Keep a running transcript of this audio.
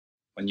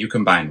When you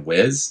combine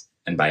Wiz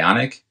and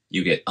Bionic,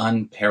 you get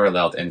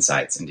unparalleled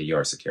insights into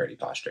your security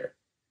posture.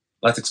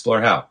 Let's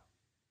explore how.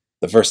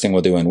 The first thing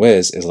we'll do in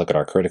Wiz is look at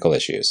our critical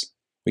issues.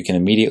 We can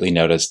immediately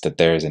notice that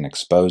there is an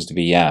exposed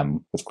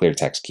VM with clear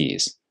text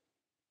keys.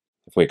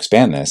 If we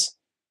expand this,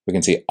 we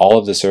can see all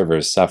of the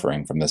servers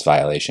suffering from this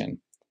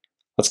violation.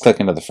 Let's click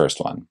into the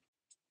first one.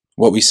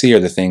 What we see are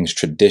the things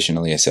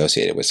traditionally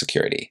associated with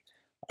security: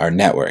 our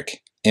network,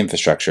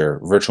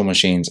 infrastructure, virtual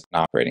machines,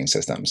 and operating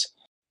systems.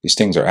 These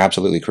things are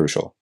absolutely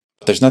crucial.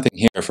 But there's nothing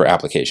here for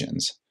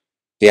applications.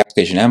 The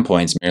application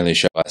endpoints merely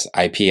show us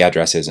IP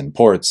addresses and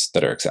ports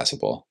that are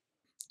accessible.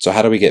 So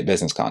how do we get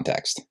business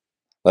context?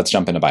 Let's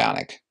jump into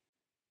Bionic.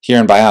 Here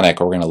in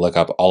Bionic, we're going to look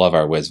up all of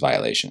our Wiz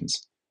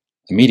violations.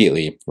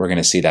 Immediately, we're going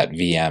to see that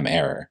VM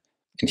error.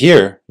 And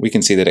here, we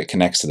can see that it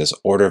connects to this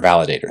order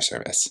validator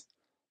service.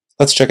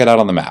 Let's check it out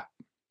on the map.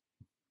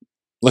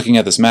 Looking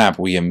at this map,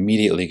 we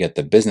immediately get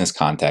the business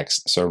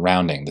context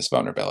surrounding this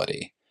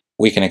vulnerability.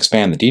 We can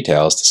expand the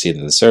details to see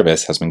that the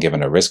service has been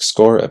given a risk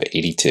score of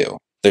 82.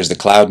 There's the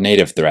cloud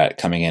native threat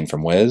coming in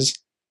from Wiz.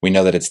 We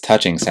know that it's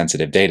touching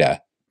sensitive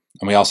data,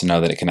 and we also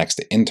know that it connects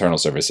to internal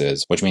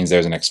services, which means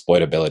there's an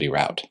exploitability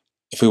route.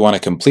 If we want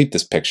to complete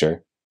this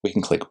picture, we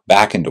can click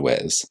back into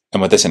Wiz,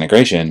 and with this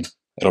integration,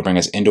 it'll bring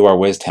us into our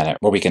Wiz tenant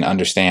where we can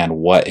understand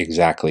what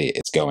exactly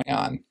is going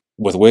on.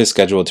 With Wiz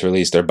scheduled to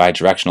release their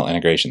bidirectional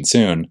integration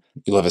soon,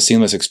 you'll have a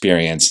seamless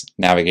experience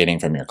navigating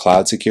from your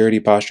cloud security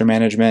posture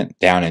management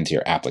down into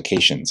your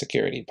application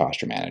security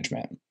posture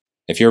management.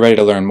 If you're ready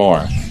to learn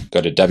more,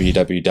 go to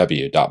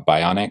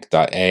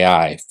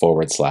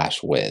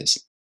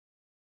www.bionic.ai/Wiz.